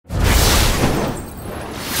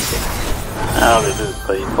Howdy do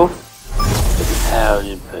people.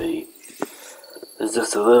 Howdy be. It's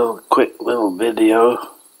just a quick little video.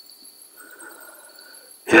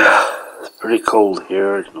 Yeah, it's pretty cold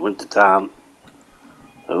here in the winter time.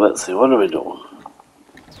 So let's see, what are we doing?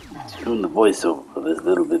 Doing the voiceover for this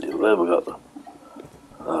little video. There we got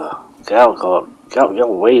the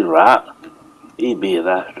Gal Wade, right? He'd be an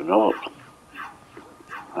astronaut.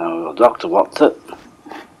 And we got Dr. Watson.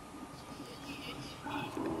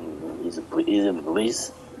 He's in the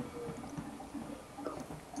police.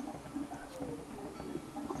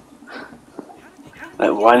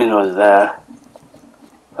 That whining noise there,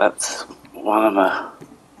 that's one of my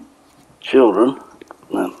children,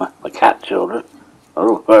 my cat children, my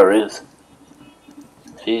little furries.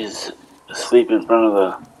 She's asleep in front of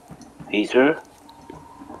the heater.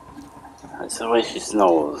 That's the way she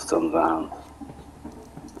snores sometimes.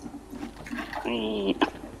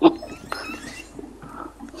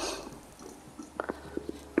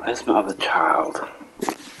 Where's my other child?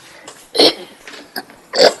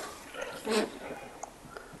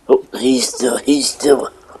 Oh, he's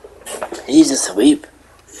asleep.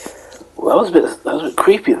 Well, that was a bit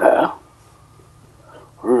creepy there.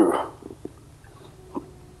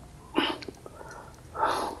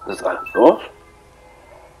 As I thought,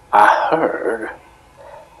 I heard,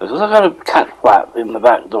 because I got a cat flap in the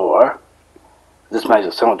back door. This makes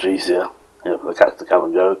it so much easier, for the cats to come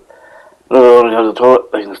and go. They don't want to go to the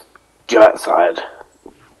toilet, they can just go outside.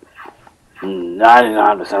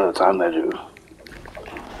 99% of the time they do.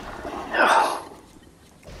 Yeah.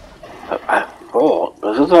 But I thought,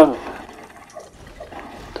 because I'm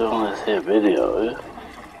doing this here video,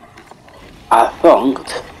 I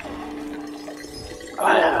thought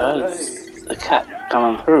I heard the cat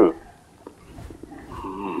coming through.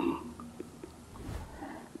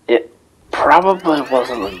 It probably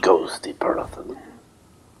wasn't a ghosty person.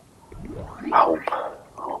 I hope.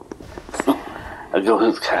 A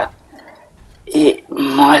ghost cat. It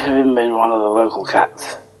might have even been one of the local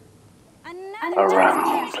cats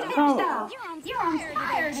around.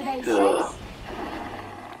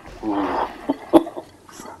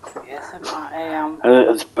 Yes, I am.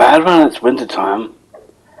 It's bad when it's winter time.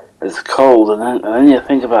 It's cold, and then you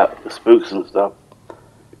think about the spooks and stuff,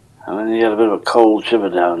 and then you get a bit of a cold shiver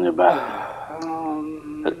down your back.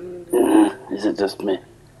 But, is it just me?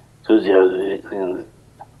 Because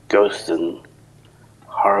ghosts and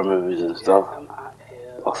horror movies and stuff.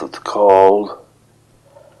 Also, it's cold.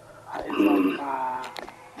 You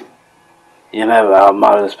never know, it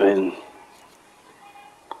might have been.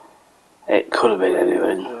 It could have been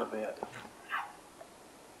anything.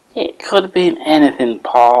 It could have been anything,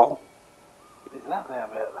 Paul. Is that there,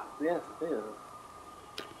 bit? Yes, it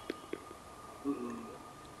is.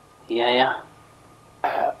 Yeah.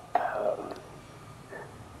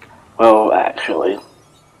 Well, actually,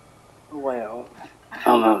 Well,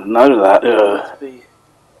 on a note of that,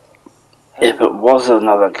 if it was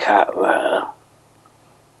another cat there,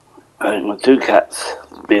 I think with two cats,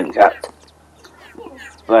 being cats,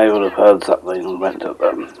 they would have heard something and went to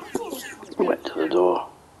the door.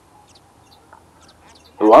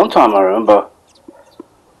 But one time I remember,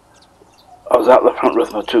 I was out the front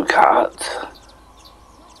with my two cats.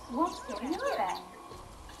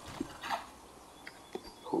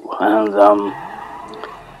 And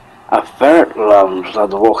a ferret lunged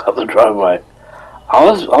had to walk up the driveway. I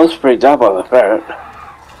was freaked out by the ferret,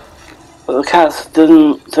 but the cats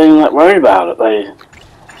didn't seem that worried about it.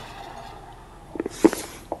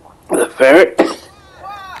 The ferret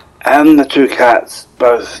and the two cats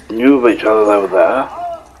both knew of each other. They were there,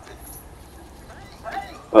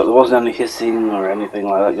 but there wasn't any hissing or anything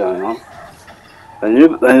like that going on. They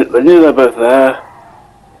knew they were both there.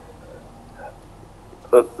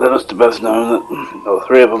 But they must have both known that, or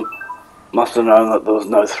three of them must have known that there was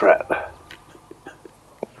no threat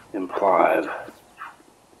implied.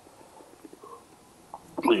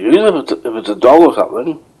 Usually if it's a dog or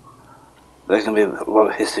something, there can be a lot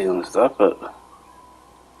of hissing and stuff, but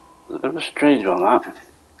there's a bit of a strange on that.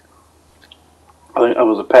 I think I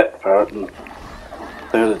was a pet ferret, and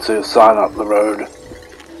they did see a sign up the road,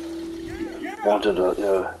 wanted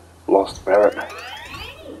a lost ferret.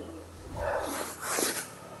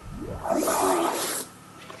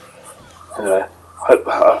 Anyway, I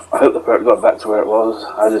hope the ferret got back to where it was.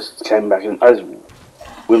 I just came back and I just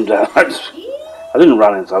whimmed down. I didn't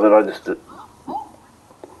run inside it, I just did.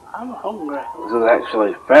 I'm hungry. Because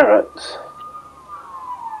actually ferrets,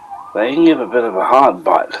 they can give a bit of a hard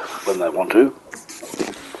bite when they want to.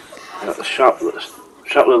 They got the sharp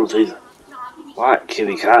little teeth, like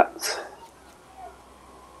kitty cats.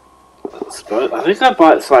 I think that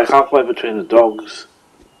bite's like halfway between the dogs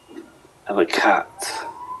have a cat.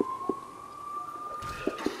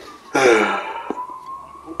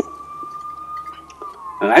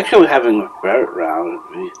 And actually having a ferret round,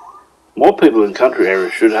 more people in country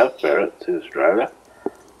areas should have ferrets in Australia.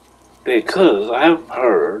 Because I have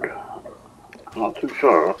heard, I'm not too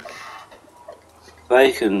sure,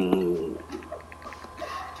 they can,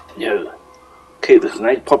 keep the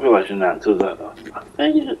snake population down. Because I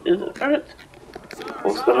think, is it ferrets?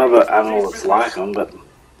 Or it's another animal that's like them, but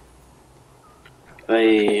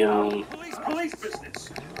they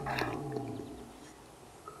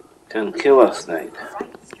can kill a snake.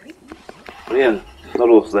 Yeah, not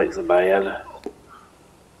all snakes are bad.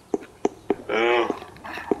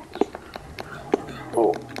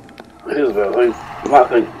 Oh, here's the thing. You might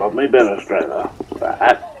think of me being in Australia, but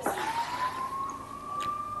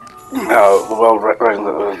the world reckons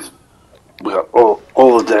that we got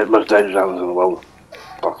all the most dangerous animals in the world.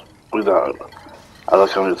 But we don't. Other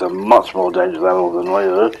countries have much more dangerous animals than we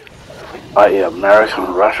do. Like America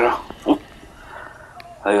and Russia.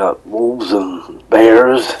 They got wolves and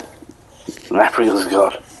bears. And Africa's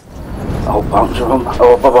got a whole bunch of them.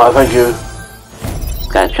 Oh, bye-bye, thank you.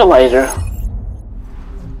 Catch you later.